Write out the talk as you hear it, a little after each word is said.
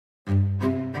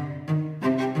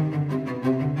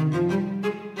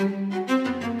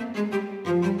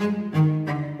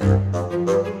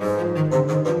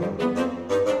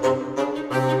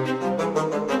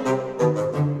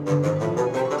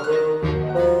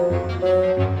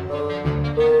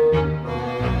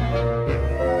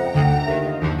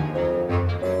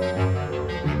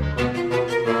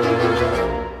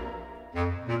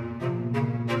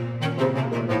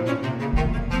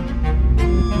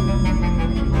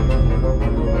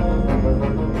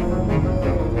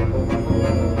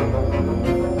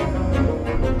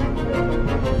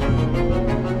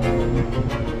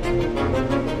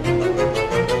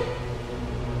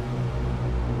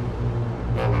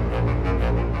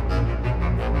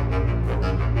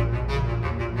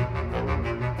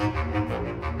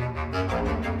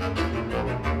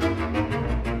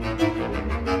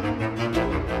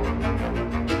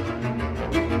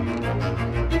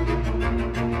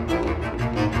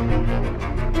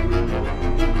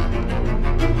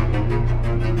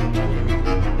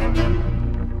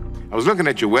was looking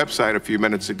at your website a few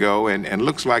minutes ago, and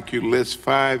looks like you list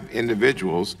 5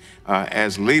 individuals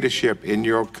as leadership in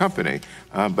your company,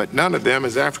 but none of them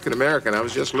is African American. I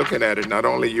was just looking at it, not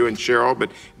only you and Cheryl, but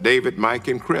David, Mike,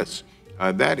 and Chris.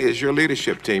 That is your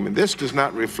leadership team, and this does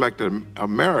not reflect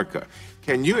America.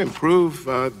 Can you improve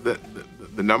the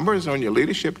numbers on your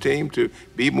leadership team to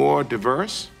be more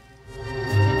diverse?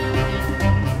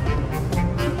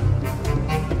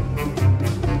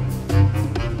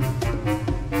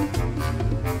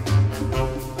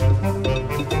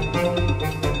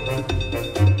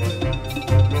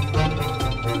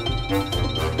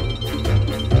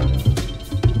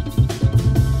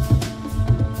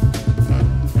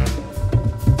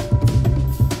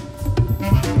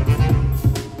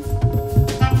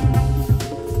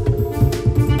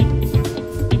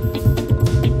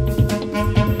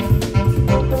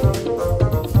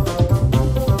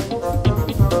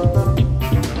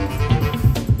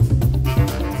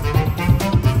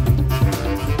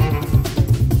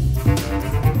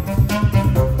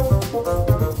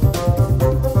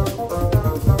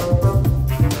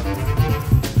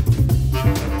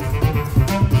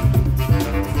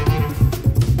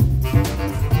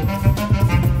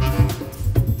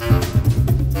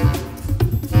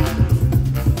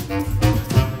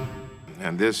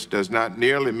 And this does not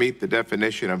nearly meet the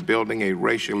definition of building a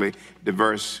racially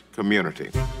diverse community.